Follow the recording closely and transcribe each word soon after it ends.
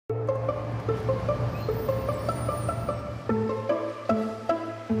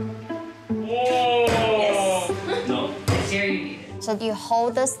So you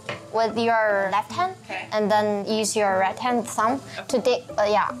hold this with your left hand, and then use your right hand thumb to dig,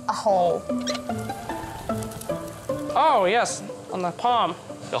 a hole. Oh yes, on the palm.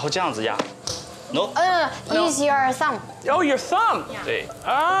 然后这样子压。No. Use your thumb. Oh, your thumb. 对。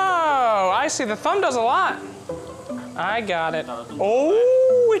 Oh, I see. The thumb does a lot. I got it.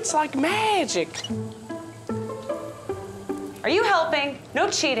 Oh, it's like magic. Are you helping? No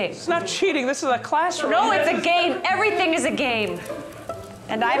cheating. It's not cheating. This is a classroom. No, it's a game. Everything is a game.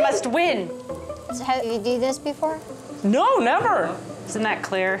 And I must win. So have you did this before? No, never. Isn't that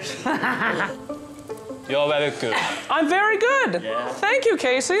clear? You're very good. I'm very good. Yeah. Thank you,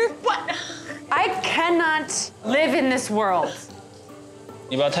 Casey. What? I cannot live in this world.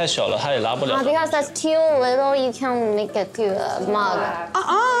 你不要太小了，它也拉不了。 Because that's too little, you can make it to a mug.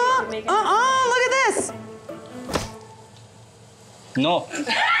 Look at this. No.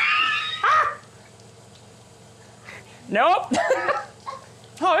 Nope.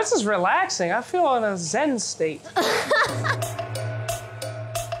 Oh, this is relaxing. I feel in a Zen state.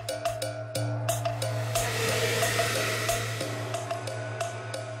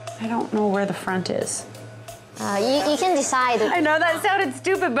 I don't know where the front is. You can decide. I know that sounded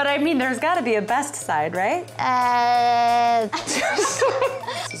stupid, but I mean, there's got to be a best side, right? This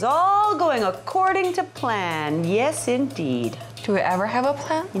is all going according to plan. Yes, indeed. Do we ever have a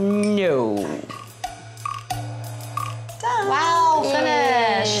plan? No. Done. Wow,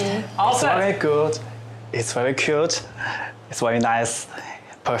 finished. All It's set. very good. It's very cute. It's very nice.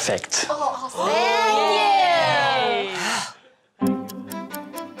 Perfect.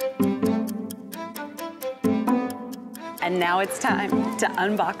 And now it's time to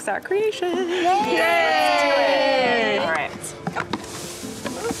unbox our creation. Yay! Yay! All right.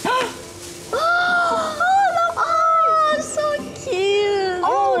 Oh, so cute.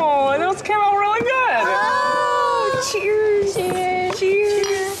 Oh, those came out really good. Oh, cheers.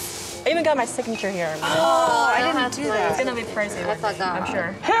 Cheers. I even got my signature here. Oh, I didn't do that. It's gonna be pricey, I'm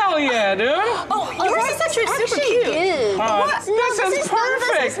sure. Hell yeah, dude. Oh, yours is actually super cute. Good. This is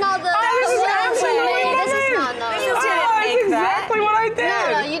perfect. This is not the. This is absolutely This is amazing. not. No. That's exactly what I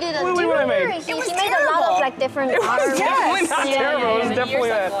did. No, you didn't. Wait, what I made? He made a lot of like different arms. Definitely not terrible. It was definitely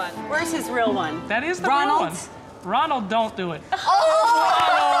that. Where's his real one? That is the Ronald? real one. Ronald, don't do it.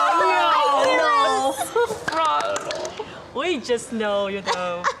 Ronald. We just know, you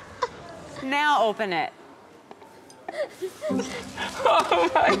know. Now open it. Oh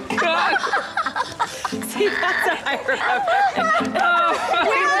my God. See, that's how I remember.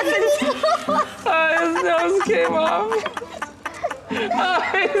 His nose came off. Oh,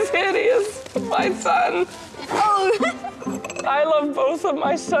 he's hideous. My son. I love both of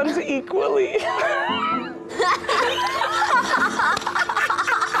my sons equally.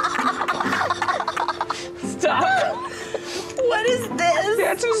 Stop. What is this?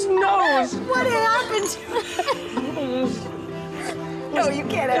 That's his nose. What happened to it? No, you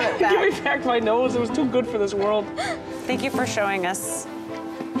can't have it back. Give me back my nose. It was too good for this world. Thank you for showing us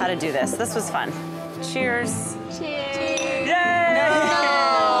how to do this. This was fun. Cheers. Cheers. Yay!